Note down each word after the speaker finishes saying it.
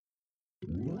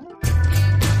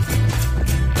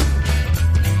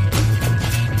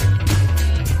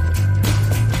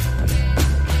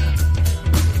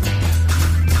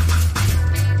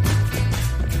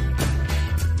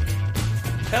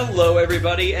Hello,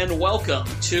 everybody, and welcome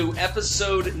to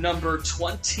episode number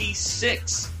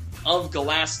 26 of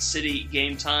Galast City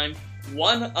Game Time,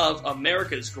 one of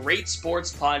America's great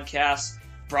sports podcasts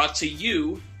brought to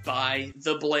you by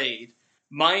The Blade.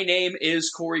 My name is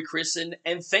Corey Christen,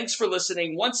 and thanks for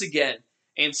listening once again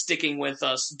and sticking with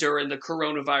us during the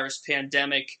coronavirus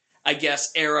pandemic, I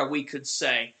guess, era we could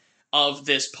say, of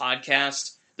this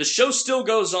podcast. The show still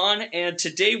goes on, and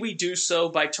today we do so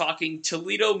by talking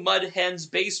Toledo Mud Hens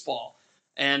baseball.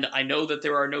 And I know that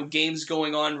there are no games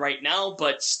going on right now,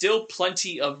 but still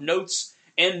plenty of notes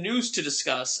and news to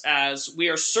discuss as we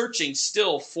are searching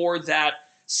still for that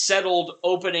settled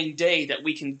opening day that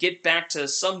we can get back to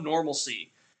some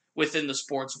normalcy within the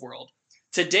sports world.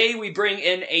 Today we bring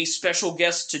in a special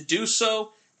guest to do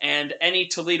so, and any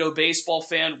Toledo baseball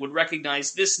fan would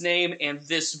recognize this name and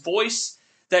this voice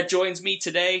that joins me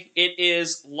today. It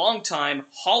is longtime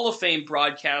Hall of Fame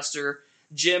broadcaster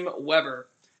Jim Weber.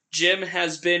 Jim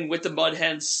has been with the Mud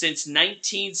Hens since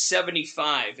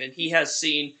 1975, and he has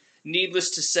seen,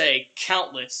 needless to say,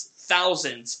 countless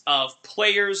thousands of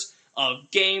players, of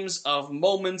games, of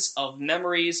moments, of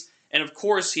memories, and of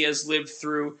course he has lived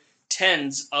through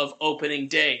tens of opening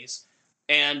days.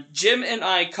 And Jim and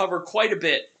I cover quite a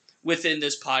bit within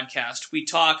this podcast. We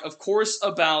talk, of course,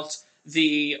 about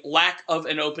the lack of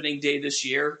an opening day this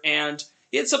year, and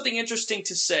he had something interesting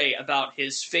to say about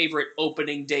his favorite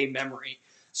opening day memory.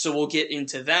 So we'll get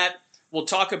into that. We'll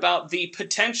talk about the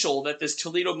potential that this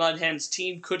Toledo Mud Hens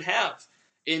team could have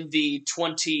in the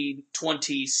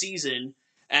 2020 season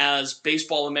as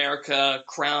Baseball America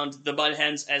crowned the Mud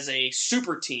Hens as a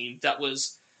super team. That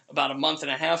was about a month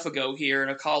and a half ago here in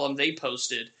a column they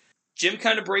posted. Jim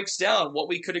kind of breaks down what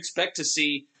we could expect to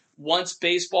see once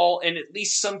baseball and at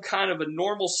least some kind of a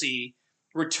normalcy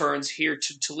returns here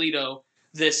to Toledo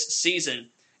this season.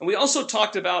 And we also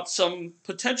talked about some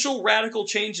potential radical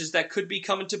changes that could be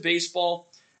coming to baseball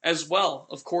as well.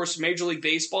 Of course, Major League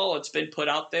Baseball, it's been put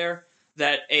out there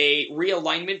that a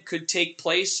realignment could take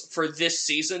place for this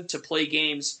season to play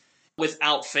games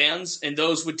without fans, and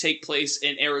those would take place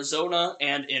in Arizona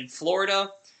and in Florida.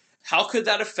 How could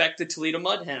that affect the Toledo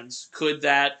Mud Hens? Could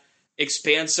that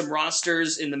expand some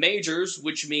rosters in the majors,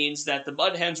 which means that the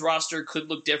Mud Hens roster could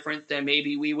look different than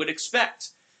maybe we would expect?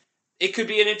 It could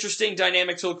be an interesting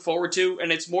dynamic to look forward to,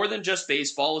 and it's more than just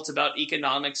baseball. It's about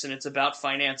economics and it's about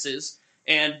finances.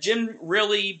 And Jim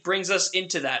really brings us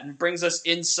into that and brings us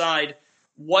inside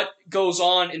what goes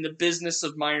on in the business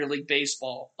of minor league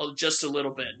baseball just a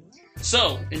little bit.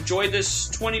 So enjoy this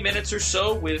 20 minutes or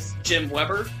so with Jim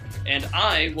Weber, and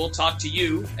I will talk to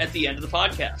you at the end of the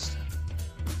podcast.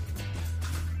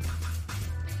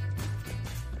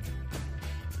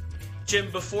 Jim,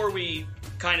 before we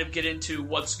kind of get into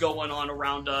what's going on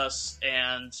around us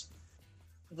and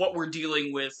what we're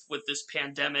dealing with this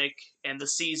pandemic and the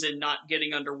season not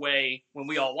getting underway when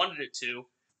we all wanted it to,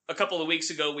 a couple of weeks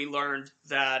ago we learned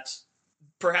that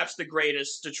perhaps the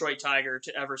greatest Detroit Tiger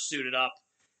to ever suit it up,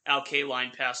 Al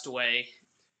Kaline, passed away.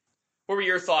 What were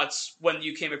your thoughts when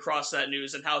you came across that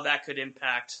news and how that could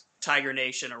impact Tiger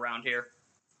Nation around here?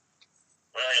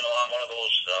 Well, I'm one of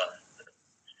those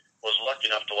was lucky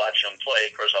enough to watch him play.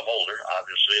 Of course, I'm older,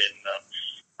 obviously, and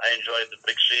I enjoyed the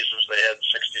big seasons they had,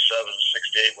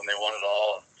 67, 68, when they won it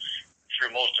all, and through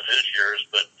most of his years.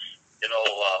 But,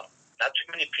 not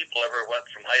too many people ever went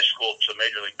from high school to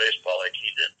Major League Baseball like he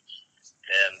did.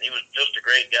 And he was just a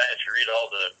great guy. If you read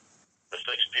all the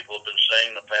things people have been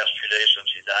saying the past few days since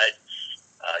he died,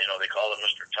 they called him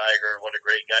Mr. Tiger, what a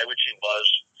great guy, which he was.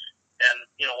 And,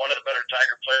 one of the better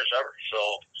Tiger players ever. So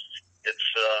it's,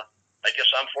 I guess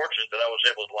I'm fortunate that I was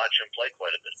able to watch him play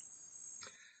quite a bit.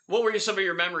 What were some of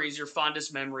your memories, your fondest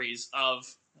memories of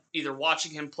either watching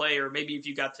him play or maybe if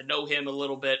you got to know him a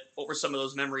little bit, what were some of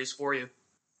those memories for you?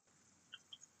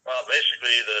 Well,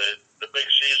 basically the big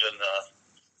season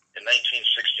in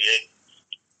 1968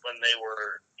 when they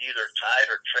were either tied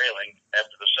or trailing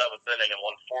after the seventh inning and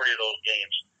won 40 of those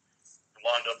games and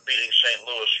wound up beating St.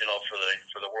 Louis,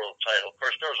 for the world title. Of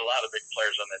course, there was a lot of big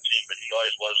players on that team, but he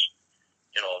always was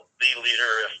the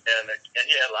leader, and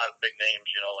you had a lot of big names,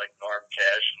 like Norm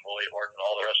Cash and Willie Horton and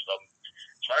all the rest of them.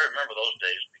 So I remember those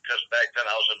days because back then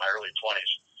I was in my early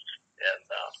 20s,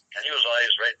 and he was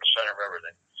always right in the center of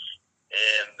everything.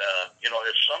 And,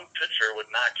 if some pitcher would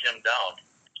knock him down,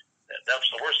 that's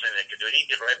the worst thing they could do.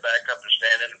 He'd get right back up and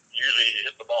stand in. Usually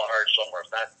he'd hit the ball hard somewhere,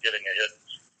 if not getting a hit.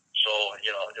 So,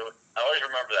 I always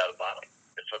remember that about him.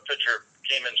 If a pitcher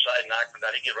came inside and knocked him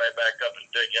down, he'd get right back up and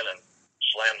dig in and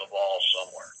slam the ball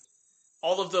somewhere.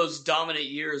 All of those dominant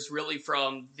years, really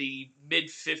from the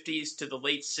mid-50s to the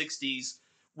late 60s,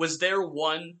 was there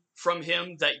one from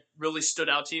him that really stood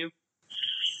out to you?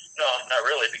 not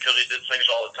really, because he did things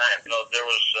all the time. There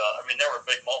was, there were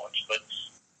big moments, but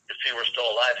if he were still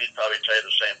alive, he'd probably tell you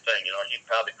the same thing. He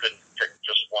probably couldn't pick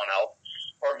just one out,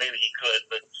 or maybe he could,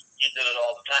 but he did it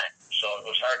all the time. So it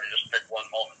was hard to just pick one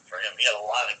moment for him. He had a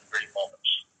lot of great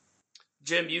moments.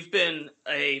 Jim, you've been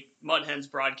a Mud Hens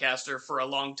broadcaster for a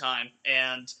long time,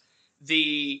 and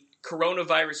the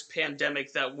coronavirus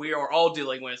pandemic that we are all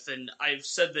dealing with, and I've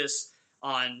said this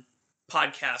on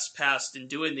podcasts past in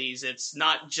doing these, it's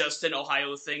not just an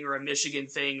Ohio thing or a Michigan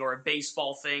thing or a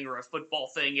baseball thing or a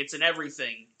football thing, it's an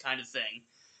everything kind of thing.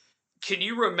 Can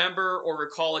you remember or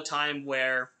recall a time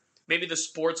where maybe the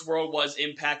sports world was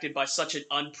impacted by such an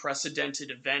unprecedented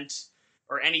event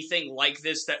or anything like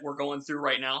this that we're going through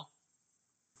right now?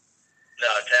 No,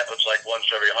 it happens like once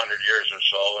every 100 years or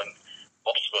so, and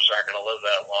most of us aren't going to live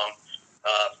that long.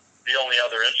 The only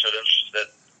other incidents that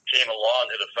came along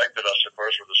that affected us, of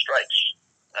course, were the strikes.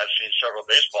 I've seen several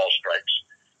baseball strikes.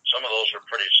 Some of those were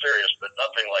pretty serious, but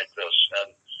nothing like this.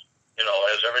 And,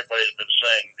 as everybody's been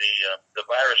saying, the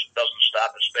virus doesn't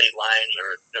stop at state lines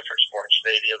or at different sports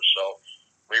stadiums, so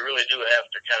we really do have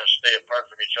to kind of stay apart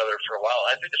from each other for a while.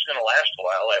 I think it's going to last a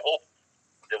while. I hope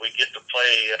that we get to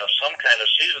play some kind of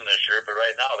season this year, but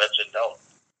right now that's in doubt.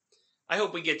 I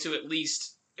hope we get to at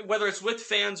least, whether it's with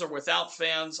fans or without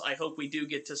fans, I hope we do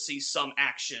get to see some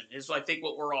action, is I think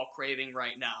what we're all craving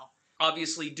right now.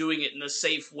 Obviously, doing it in the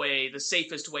safe way, the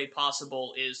safest way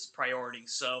possible is priority,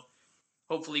 so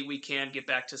hopefully we can get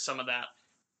back to some of that.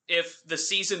 If the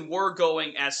season were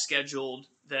going as scheduled,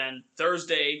 then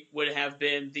Thursday would have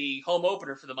been the home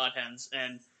opener for the Mud Hens,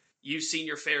 and you've seen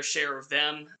your fair share of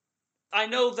them. I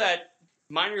know that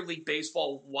minor league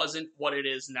baseball wasn't what it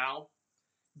is now,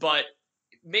 but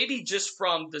maybe just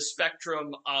from the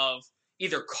spectrum of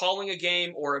either calling a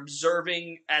game or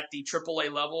observing at the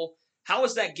AAA level, how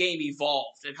has that game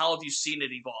evolved, and how have you seen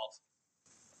it evolve?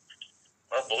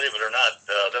 Well, believe it or not,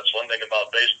 that's one thing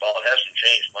about baseball. It hasn't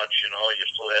changed much. You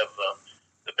still have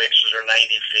the bases are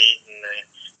 90 feet, and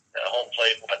the home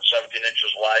plate, 17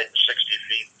 inches wide, 60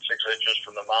 feet, 6 inches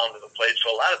from the mound to the plate.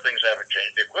 So a lot of things haven't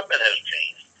changed. The equipment has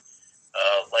changed.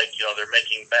 They're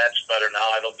making bats better now.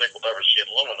 I don't think we'll ever see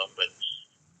aluminum, but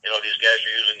these guys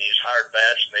are using these hard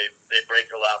bats, and they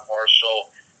break a lot more.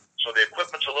 So the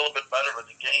equipment's a little bit better, but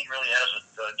the game really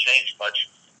hasn't changed much.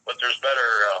 But there's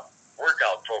better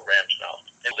workout programs now.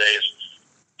 In days,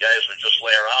 guys would just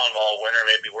lay around all winter,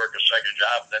 maybe work a second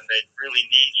job, then they really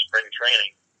need spring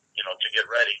training, to get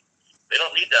ready. They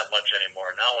don't need that much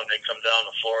anymore. Now when they come down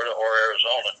to Florida or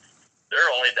Arizona,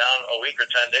 they're only down a week or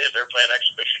 10 days. They're playing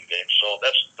exhibition games. So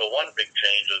that's the one big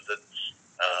change, is that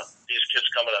these kids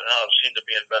coming up now seem to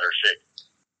be in better shape.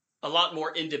 A lot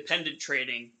more independent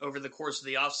training over the course of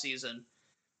the offseason.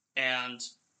 And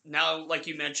now, like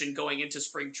you mentioned, going into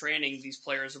spring training, these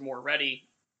players are more ready.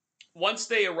 Once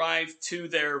they arrive to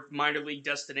their minor league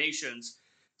destinations,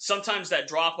 sometimes that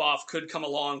drop-off could come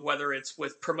along, whether it's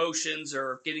with promotions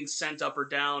or getting sent up or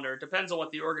down, or it depends on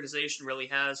what the organization really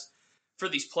has for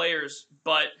these players.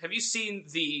 But have you seen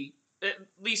at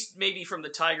least maybe from the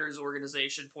Tigers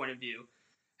organization point of view,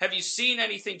 have you seen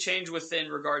anything change within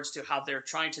regards to how they're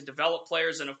trying to develop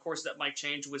players? And of course that might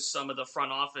change with some of the front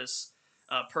office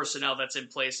personnel that's in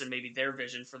place and maybe their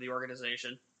vision for the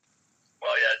organization.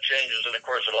 Well, yeah, it changes, and of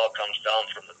course it all comes down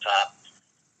from the top.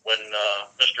 When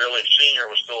Mr. Illich Sr.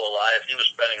 was still alive, he was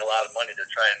spending a lot of money to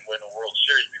try and win a World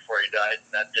Series before he died, and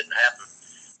that didn't happen.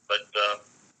 But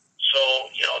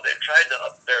they've tried to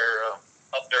up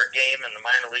their game in the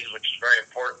minor leagues, which is very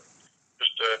important.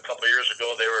 Just a couple of years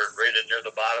ago, they were rated near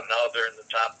the bottom. Now they're in the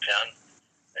top 10.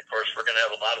 And of course, we're going to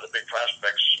have a lot of the big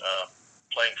prospects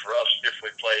playing for us if we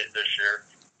play this year,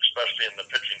 especially in the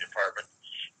pitching department.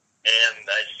 And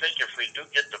I think if we do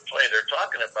get to play, they're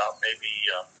talking about maybe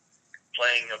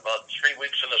playing about 3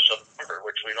 weeks into September,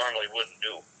 which we normally wouldn't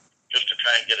do, just to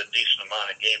try and get a decent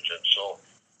amount of games in. So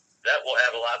that will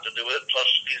have a lot to do with it. Plus,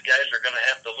 these guys are going to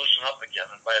have to loosen up again.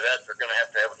 And by that, they're going to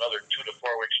have another 2 to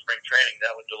 4 weeks spring training.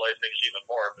 That would delay things even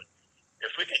more. But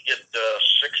if we could get 60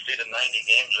 to 90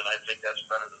 games in, I think that's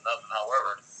better than nothing.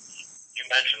 However, you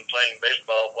mentioned playing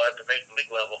baseball at the major league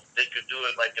level. They could do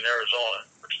it like in Arizona,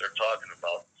 which they're talking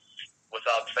about,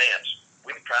 without fans.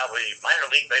 Minor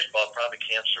league baseball probably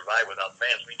can't survive without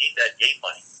fans. We need that gate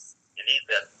money. You need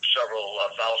that several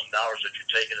 $1,000 that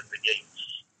you're taking at the gate,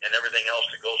 and everything else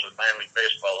that goes with minor league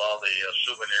baseball, all the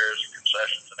souvenirs and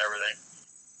concessions and everything.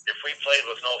 If we played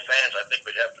with no fans, I think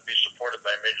we'd have to be supported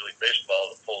by Major League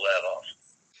Baseball to pull that off.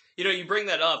 You bring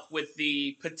that up with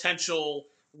the potential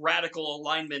radical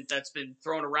alignment that's been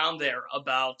thrown around there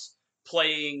about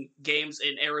playing games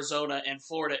in Arizona and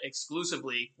Florida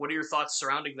exclusively. What are your thoughts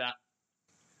surrounding that?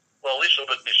 Well, at least it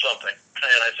would be something,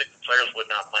 and I think the players would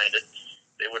not mind it.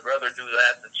 They would rather do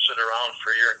that than sit around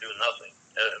for a year and do nothing.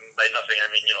 By nothing, I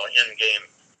mean, in-game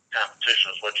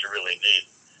competition is what you really need.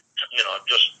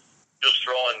 Just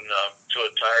throwing to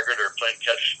a target or playing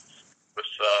catch with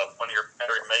one of your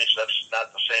battery mates, that's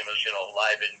not the same as,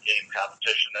 live in-game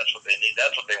competition. That's what they need.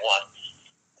 That's what they want.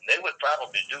 And they would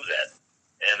probably do that.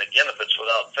 And again, if it's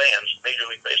without fans, Major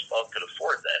League Baseball could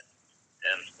afford that.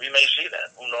 And we may see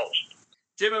that. Who knows?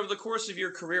 Jim, over the course of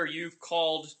your career, you've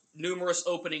called numerous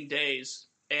opening days.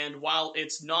 And while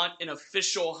it's not an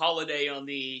official holiday on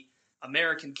the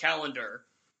American calendar,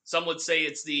 some would say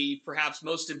it's the perhaps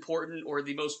most important or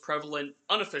the most prevalent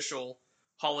unofficial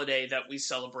holiday that we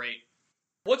celebrate.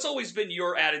 What's always been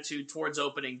your attitude towards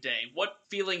opening day? What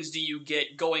feelings do you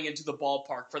get going into the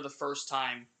ballpark for the first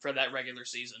time for that regular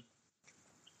season?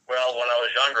 Well, when I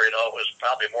was younger, it was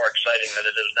probably more exciting than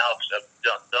it is now because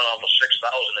I've done almost 6,000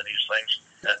 of these things,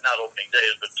 not opening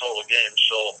days, but total games.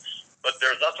 But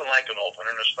there's nothing like an opener,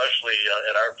 and especially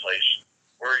at our place.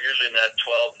 We're usually in that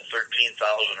 12 to 13,000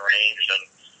 range, and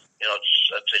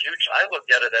it's a huge. I look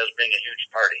at it as being a huge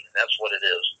party, and that's what it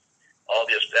is. All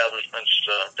the establishments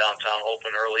downtown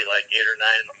open early, like 8 or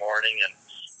 9 in the morning, and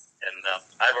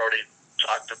I've already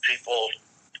talked to people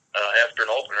after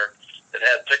an opener that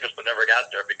had tickets but never got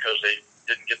there because they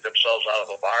didn't get themselves out of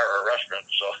a bar or a restaurant.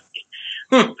 So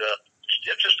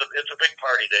it's a big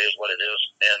party day is what it is.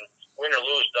 And win or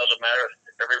lose, doesn't matter.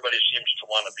 Everybody seems to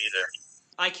want to be there.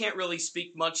 I can't really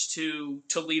speak much to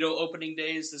Toledo opening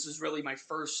days. This is really my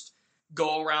first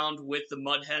go-around with the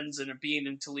Mud Hens and being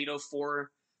in Toledo for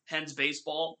Hens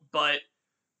baseball. But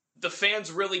the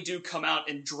fans really do come out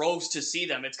in droves to see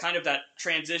them. It's kind of that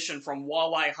transition from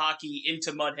walleye hockey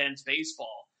into Mud Hens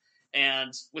baseball.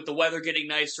 And with the weather getting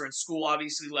nicer and school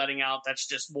obviously letting out, that's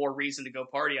just more reason to go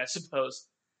party, I suppose.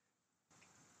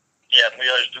 Yeah, we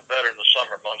always do better in the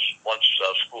summer once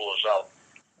school is out.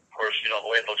 Of course, the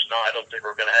way it looks now, I don't think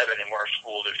we're going to have any more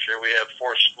school this year. We have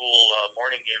 4 school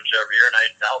morning games every year, and I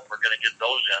doubt we're going to get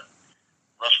those in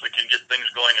unless we can get things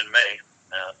going in May.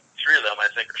 3 of them, I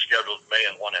think, are scheduled in May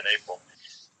and 1 in April.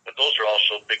 But those are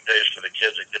also big days for the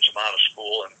kids. It gets them out of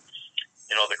school, and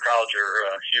the crowds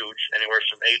are huge, anywhere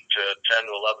from 8 to 10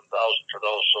 to 11,000 for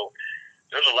those. So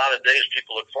there's a lot of days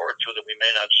people look forward to that we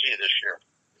may not see this year.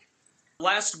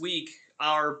 Last week,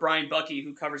 our Brian Bucky,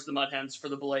 who covers the Mud Hens for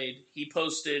The Blade, he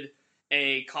posted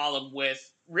a column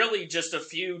with really just a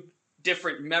few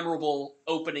different memorable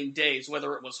opening days,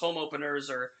 whether it was home openers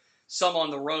or some on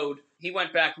the road. He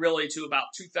went back really to about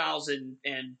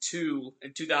 2002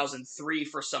 and 2003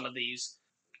 for some of these.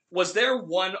 Was there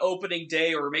one opening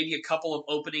day or maybe a couple of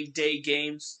opening day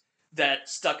games that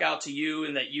stuck out to you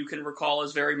and that you can recall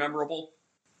as very memorable?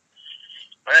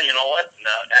 Well, you know what?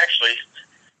 No, actually,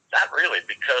 not really,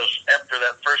 because after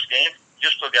that first game, you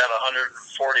still got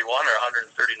 141 or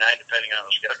 139, depending on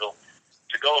the schedule,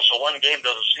 to go. So one game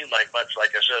doesn't seem like much.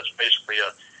 Like I said, it's basically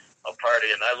a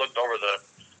party. And I looked over the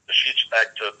sheets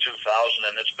back to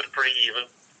 2000, and it's been pretty even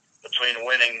between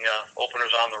winning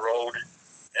openers on the road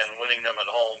and winning them at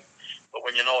home. But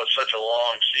when it's such a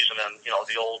long season, and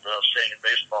the old saying in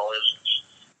baseball is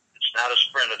it's not a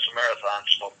sprint, it's a marathon.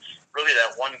 So really,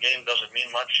 that one game doesn't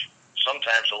mean much.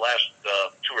 Sometimes the last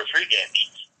 2 or 3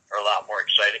 games are a lot more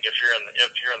exciting if you're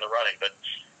in the running. But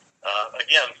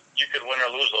again, you could win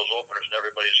or lose those openers, and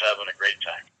everybody's having a great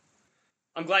time.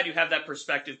 I'm glad you have that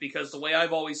perspective, because the way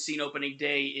I've always seen opening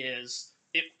day is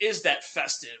it is that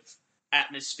festive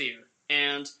atmosphere.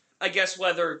 And I guess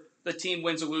whether the team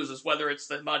wins or loses, whether it's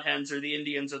the Mud Hens or the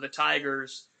Indians or the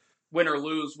Tigers, win or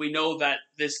lose, we know that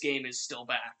this game is still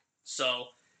back. So,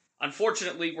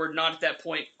 unfortunately, we're not at that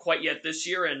point quite yet this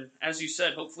year, and as you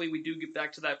said, hopefully we do get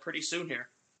back to that pretty soon here.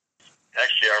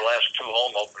 Actually, our last 2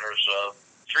 home openers,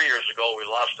 3 years ago, we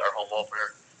lost our home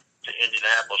opener to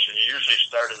Indianapolis, and you usually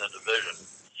start in the division.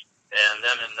 And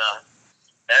then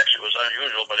actually it was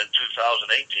unusual, but in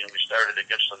 2018, we started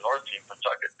against the North team.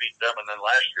 Pawtucket beat them, and then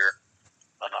last year,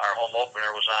 our home opener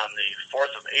was on the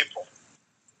 4th of April.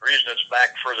 The reason it's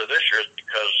back further this year is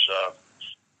because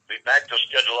we backed the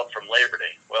schedule up from Labor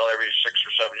Day. Well, every 6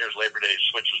 or 7 years, Labor Day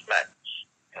switches back.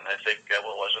 And I think,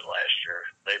 what was it last year?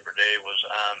 Labor Day was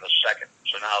on the 2nd.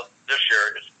 So now this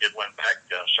year, it went back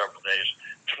several days.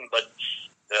 But,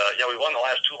 we won the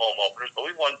last 2 home openers, but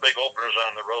we won big openers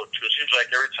on the road, too. It seems like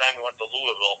every time we went to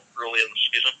Louisville early in the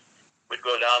season, we'd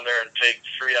go down there and take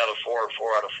 3 out of 4 or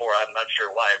 4 out of 4. I'm not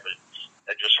sure why, but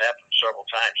that just happened several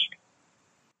times.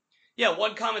 Yeah,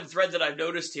 one common thread that I've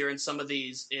noticed here in some of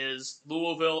these is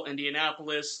Louisville,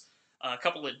 Indianapolis, a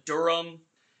couple at Durham.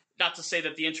 Not to say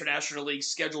that the International League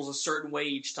schedules a certain way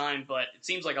each time, but it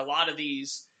seems like a lot of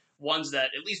these ones that,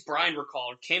 at least Brian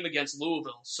recalled, came against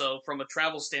Louisville. So from a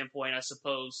travel standpoint, I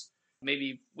suppose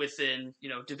maybe within,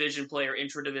 division play or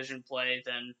intra-division play,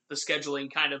 then the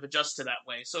scheduling kind of adjusts to that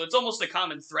way. So it's almost a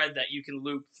common thread that you can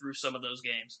loop through some of those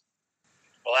games.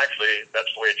 Well, actually, that's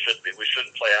the way it should be. We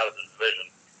shouldn't play out of the division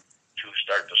to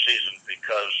start the season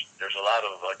because there's a lot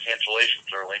of cancellations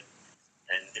early.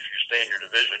 And if you stay in your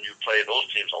division, you play those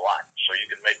teams a lot, so you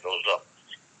can make those up.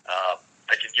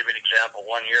 I can give you an example.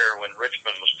 One year when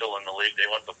Richmond was still in the league, they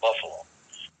went to Buffalo.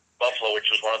 Buffalo, which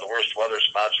was one of the worst weather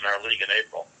spots in our league in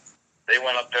April. They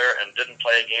went up there and didn't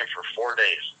play a game for 4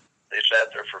 days. They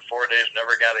sat there for 4 days,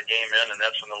 never got a game in, and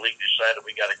that's when the league decided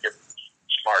we got to get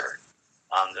smarter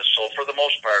on this. So for the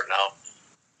most part now,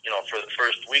 for the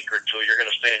first week or two, you're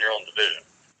going to stay in your own division,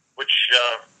 which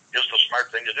is the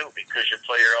smart thing to do because you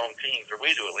play your own teams, or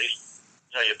we do at least.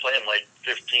 You play them like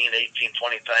 15, 18,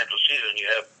 20 times a season. You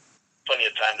have plenty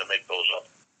of time to make those up.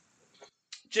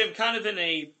 Jim, kind of in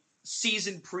a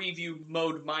season preview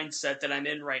mode mindset that I'm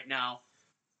in right now,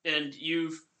 and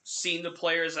you've seen the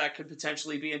players that could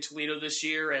potentially be in Toledo this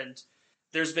year, and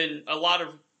there's been a lot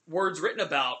of words written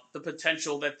about the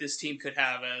potential that this team could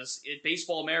have, as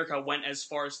Baseball America went as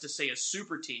far as to say a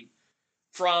super team.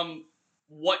 From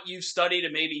what you've studied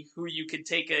and maybe who you could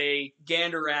take a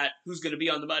gander at who's going to be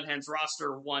on the Mud Hens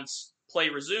roster once play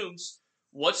resumes,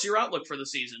 what's your outlook for the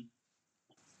season?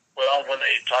 Well, when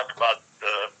they talk about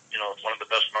one of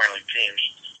the best minor league teams,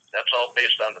 that's all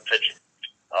based on the pitching.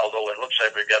 Although it looks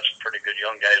like we've got some pretty good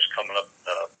young guys coming up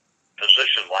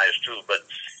position-wise too. But,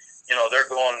 they're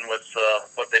going with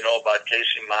what they know about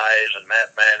Casey Mize and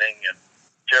Matt Manning and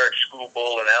Derek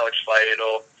Skubal and Alex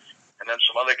Faedo, and then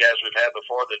some other guys we've had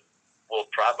before that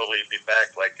will probably be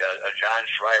back, like a John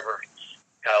Schreiber,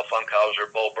 Kyle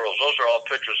Funkhauser, Bo Burrows. Those are all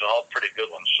pitchers and all pretty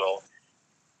good ones. So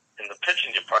in the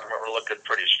pitching department, we're looking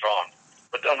pretty strong.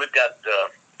 But then we've got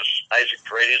Isaac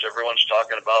Paredes, everyone's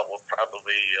talking about, will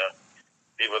probably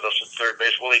be with us at third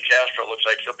base. Willie Castro looks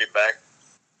like he'll be back.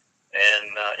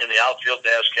 And in the outfield,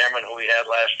 Daz Cameron, who we had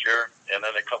last year, and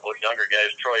then a couple of younger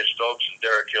guys, Troy Stokes and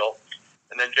Derek Hill.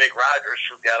 And then Jake Rogers,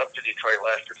 who got up to Detroit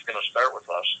last year, is going to start with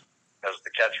us as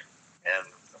the catcher.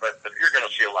 But you're going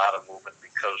to see a lot of movement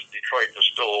because Detroit is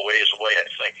still a ways away, I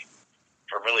think,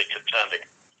 from really contending.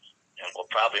 And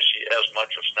we'll probably see as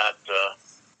much, if not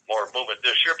more movement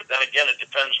this year. But then again, it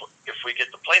depends if we get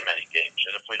to play many games.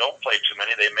 And if we don't play too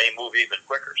many, they may move even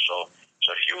quicker. So it's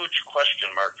a huge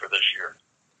question mark for this year.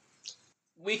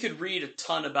 We could read a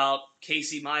ton about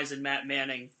Casey Mize and Matt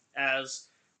Manning as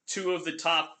two of the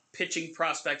top pitching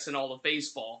prospects in all of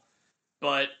baseball.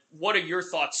 But what are your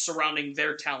thoughts surrounding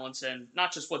their talents and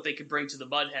not just what they could bring to the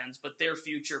Mud Hens, but their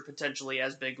future potentially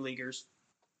as big leaguers?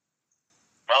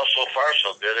 Well, so far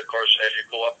so good. Of course, as you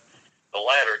go up the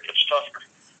ladder, it gets tougher.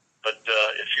 But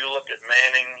if you look at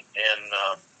Manning and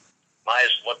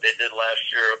Mize, what they did last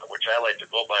year, which I like to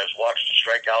go by as walks to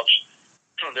strikeouts,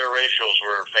 their ratios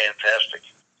were fantastic.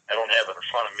 I don't have it in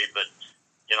front of me, but,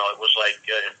 it was like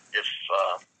if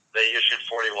they issued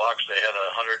 40 walks, they had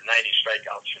 190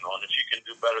 strikeouts, and if you can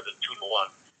do better than 2 to 1,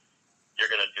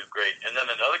 you're going to do great. And then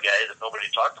another guy that nobody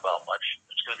talked about much,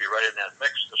 it's going to be right in that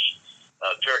mix, is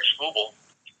Derek Skubal.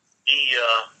 He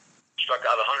struck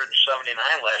out 179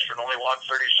 last year and only walked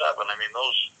 37. I mean,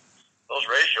 those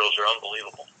ratios are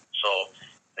unbelievable. So,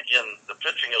 again, the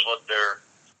pitching is what they're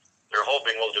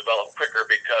hoping will develop quicker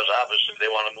because obviously they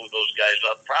want to move those guys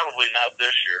up. Probably not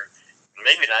this year,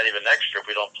 maybe not even next year if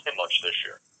we don't play much this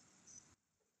year.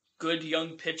 Good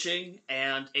young pitching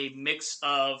and a mix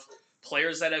of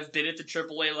players that have been at the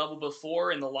AAA level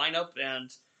before in the lineup, and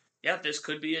yeah, this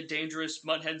could be a dangerous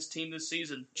Mud Hens team this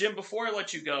season. Jim, before I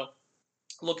let you go,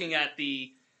 looking at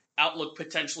the outlook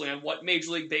potentially on what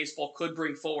Major League Baseball could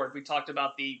bring forward, we talked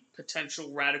about the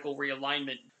potential radical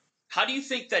realignment. How do you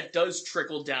think that does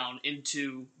trickle down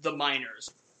into the minors?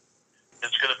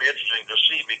 It's going to be interesting to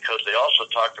see because they also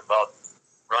talked about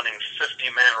running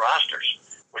 50-man rosters,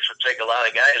 which would take a lot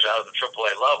of guys out of the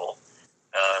AAA level.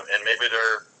 And maybe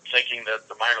they're thinking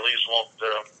that the minor leagues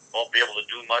won't be able to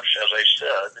do much, as I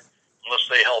said, unless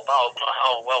they help out.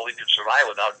 How well we could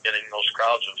survive without getting those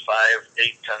crowds of 5,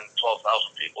 8, 10,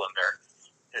 12,000 people in there.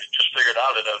 It's just figured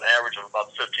out at an average of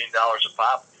about $15 a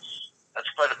pop. That's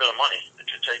quite a bit of money that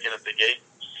you're taking at the gate.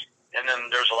 And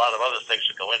then there's a lot of other things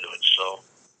that go into it. So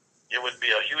it would be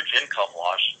a huge income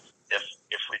loss if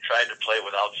we tried to play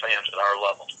without fans at our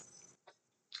level.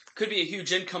 Could be a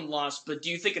huge income loss, but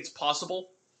do you think it's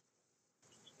possible?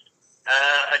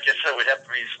 Like I said,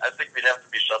 I think we'd have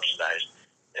to be subsidized.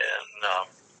 And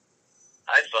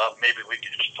I thought maybe we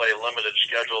could just play a limited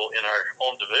schedule in our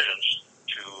own divisions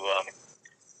to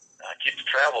keep the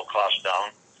travel costs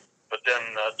down. But then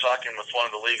talking with one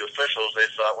of the league officials, they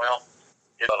thought, well,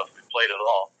 if we played at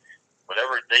all,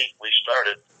 whatever date we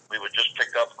started, we would just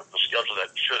pick up with the schedule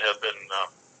that should have been,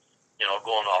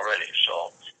 going already.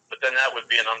 So, but then that would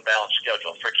be an unbalanced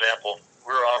schedule. For example,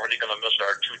 we're already going to miss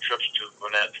our 2 trips to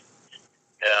Gwinnett,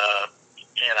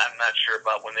 and I'm not sure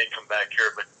about when they come back here,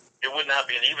 but it would not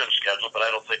be an even schedule, but I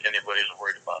don't think anybody's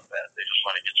worried about that. They just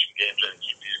want to get some games in and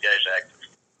keep these guys active.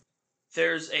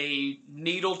 There's a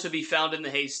needle to be found in the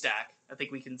haystack. I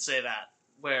think we can say that.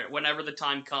 Where whenever the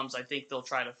time comes, I think they'll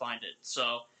try to find it.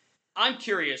 So I'm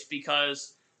curious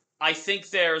because I think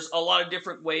there's a lot of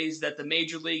different ways that the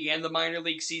Major League and the minor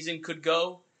league season could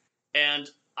go. And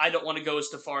I don't want to go as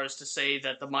far as to say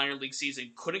that the minor league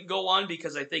season couldn't go on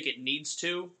because I think it needs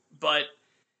to. But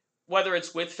whether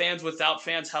it's with fans, without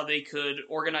fans, how they could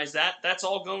organize that, that's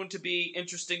all going to be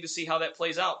interesting to see how that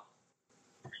plays out.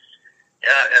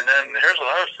 Yeah, and then here's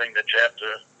another thing that you have to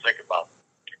think about.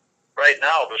 Right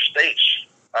now, the states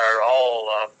are all,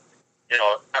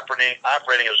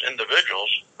 operating as individuals,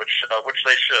 which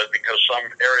they should, because some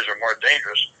areas are more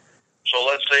dangerous. So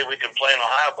let's say we can play in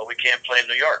Ohio, but we can't play in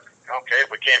New York. Okay, if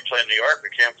we can't play in New York,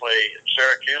 we can't play in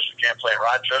Syracuse, we can't play in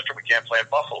Rochester, we can't play in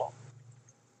Buffalo.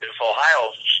 If Ohio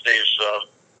stays,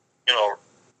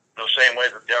 the same way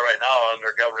that they're right now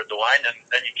under Governor DeWine,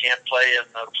 then you can't play in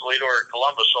Toledo or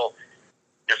Columbus. So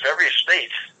if every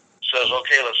state says,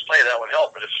 okay, let's play, that would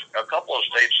help. But if a couple of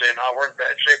states say, no, we're in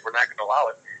bad shape, we're not going to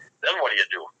allow it, then what do you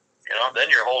do? Then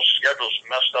your whole schedule's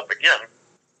messed up again.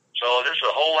 So there's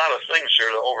a whole lot of things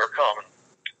here to overcome.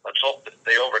 Let's hope that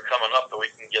they overcome enough that we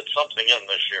can get something in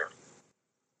this year.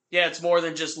 Yeah, it's more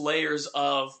than just layers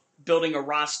of building a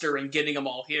roster and getting them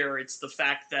all here. It's the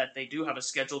fact that they do have a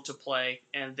schedule to play,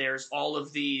 and there's all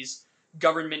of these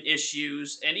government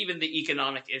issues and even the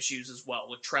economic issues as well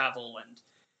with travel. And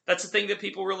that's the thing that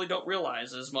people really don't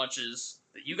realize as much as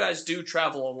that you guys do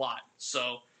travel a lot.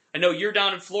 So I know you're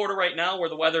down in Florida right now where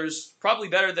the weather's probably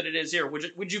better than it is here.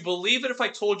 Would you believe it if I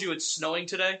told you it's snowing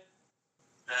today?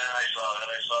 Yeah, I saw that.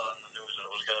 I saw that in the news that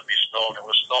it was going to be snowing. It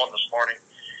was snowing this morning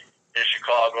in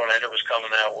Chicago, and it was coming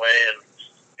that way. And,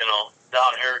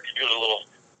 down here could use a little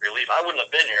relief. I wouldn't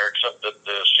have been here except that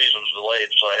the season's delayed,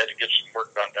 so I had to get some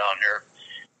work done down here.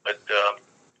 But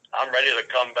I'm ready to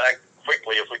come back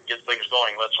quickly if we can get things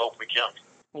going. Let's hope we can.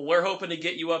 Well, we're hoping to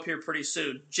get you up here pretty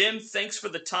soon. Jim, thanks for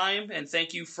the time, and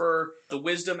thank you for the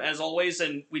wisdom as always,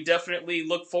 and we definitely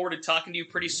look forward to talking to you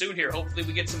pretty soon here. Hopefully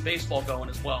we get some baseball going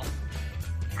as well.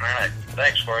 All right.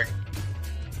 Thanks, Corey.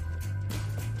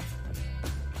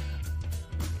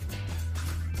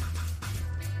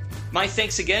 My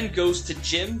thanks again goes to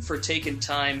Jim for taking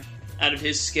time out of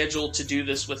his schedule to do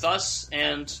this with us.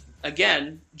 And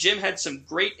again, Jim had some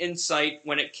great insight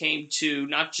when it came to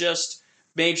not just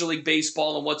Major League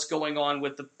Baseball and what's going on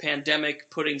with the pandemic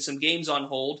putting some games on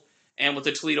hold, and with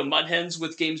the Toledo Mud Hens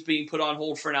with games being put on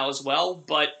hold for now as well,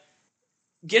 but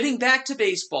getting back to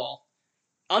baseball.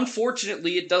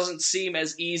 Unfortunately, it doesn't seem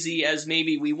as easy as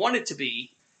maybe we want it to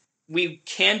be. We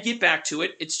can get back to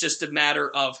it. It's just a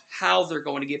matter of how they're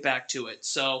going to get back to it.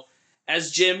 So,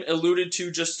 as Jim alluded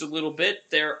to just a little bit,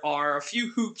 there are a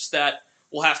few hoops that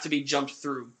will have to be jumped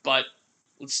through. But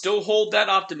let's still hold that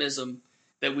optimism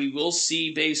that we will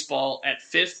see baseball at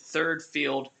Fifth Third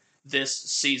Field this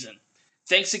season.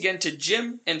 Thanks again to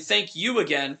Jim, and thank you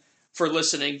again for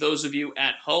listening, those of you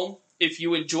at home. If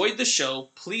you enjoyed the show,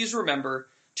 please remember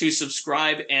to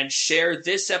subscribe and share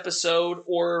this episode,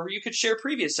 or you could share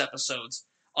previous episodes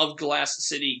of Glass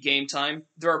City Game Time.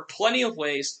 There are plenty of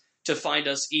ways to find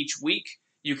us each week.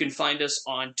 You can find us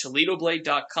on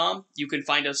ToledoBlade.com. You can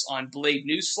find us on Blade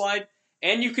Newsslide,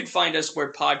 and you can find us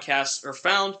where podcasts are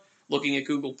found, looking at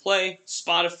Google Play,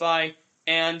 Spotify,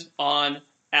 and on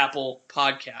Apple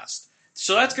Podcasts.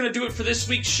 So that's going to do it for this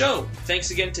week's show.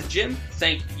 Thanks again to Jim.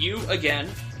 Thank you again.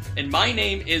 And my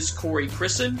name is Corey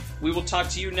Christen. We will talk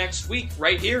to you next week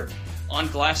right here on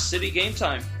Glass City Game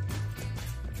Time.